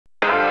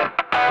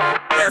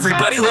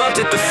Everybody loved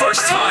it the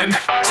first time,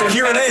 so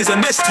here it is,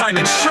 and this time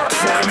in short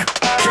form.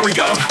 Here we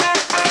go.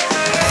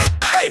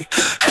 Hey,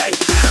 hey,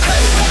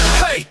 hey,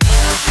 hey.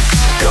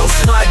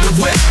 Ghost ride the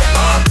whip.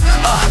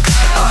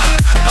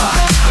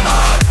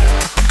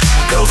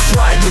 Ghost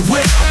ride the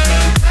whip.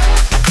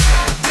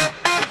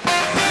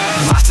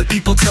 Lots of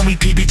people tell me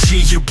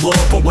PBG you blow,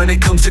 but when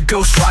it comes to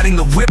ghost riding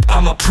the whip,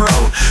 I'm a pro.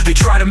 They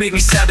try to make me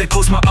sad, they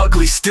post my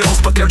ugly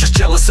stills, but they're just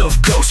jealous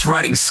of ghost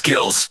riding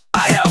skills.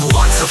 I have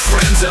lots of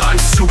friends and I'm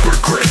super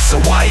great, so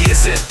why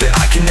is it that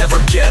I can never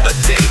get a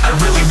date? I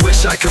really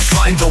wish I could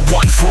find the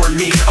one for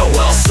me. Oh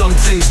well, some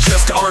things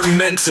just aren't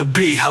meant to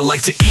be. I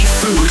like to eat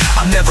food,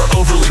 I'm never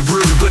overly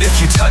rude, but if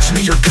you touch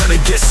me, you're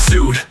gonna get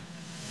sued.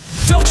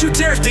 Don't you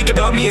dare think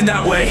about me in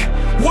that way.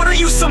 What are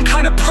you, some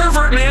kind of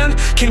pervert, man?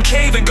 Can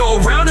cave and go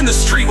around in the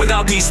street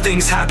without these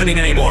things happening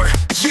anymore.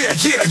 Yeah,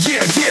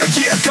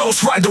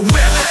 ghost ride the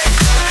whip.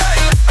 Hey,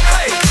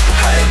 hey,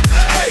 hey,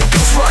 hey,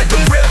 ghost ride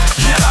the whip.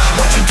 Yeah,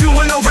 what you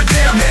doing over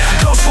there, man?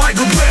 Ghost ride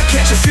the whip,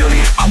 can't you feel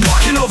me? I'm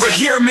walking over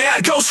here,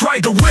 man, ghost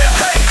ride the whip.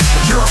 Hey,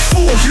 you're a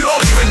fool, you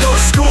don't even go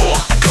to school.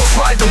 Ghost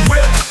ride the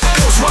whip,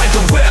 ghost ride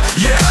the whip.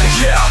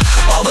 Yeah,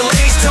 all the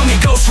ladies tell me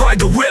ghost ride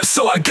the whip,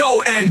 so I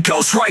go and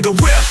ghost ride the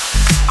whip.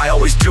 I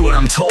always do what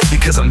I'm told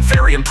because I'm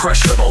very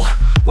impressionable.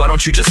 Why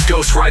don't you just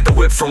ghost ride the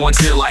whip for once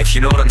in your life,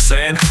 you know what I'm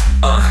saying?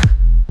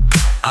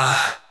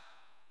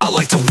 I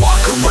like to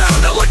walk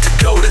around, I like to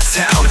go to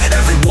town.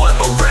 Everyone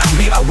around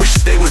me, I wish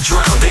they would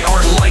drown. They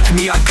aren't like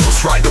me, I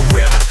ghost ride the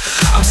whip.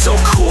 I'm so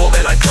cool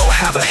that I don't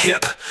have a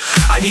hip.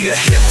 I need a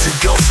hip to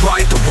ghost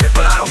ride the whip,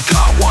 but I don't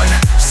got one.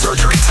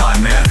 Surgery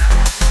time, man,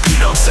 you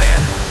know what I'm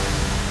saying?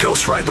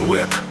 Ghost ride the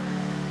whip.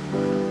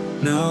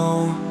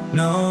 No,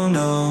 no,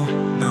 no,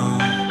 no.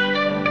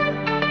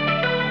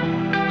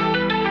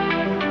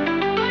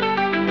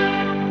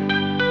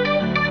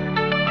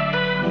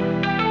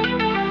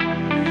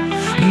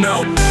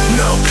 No,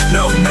 no,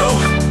 no,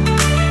 no.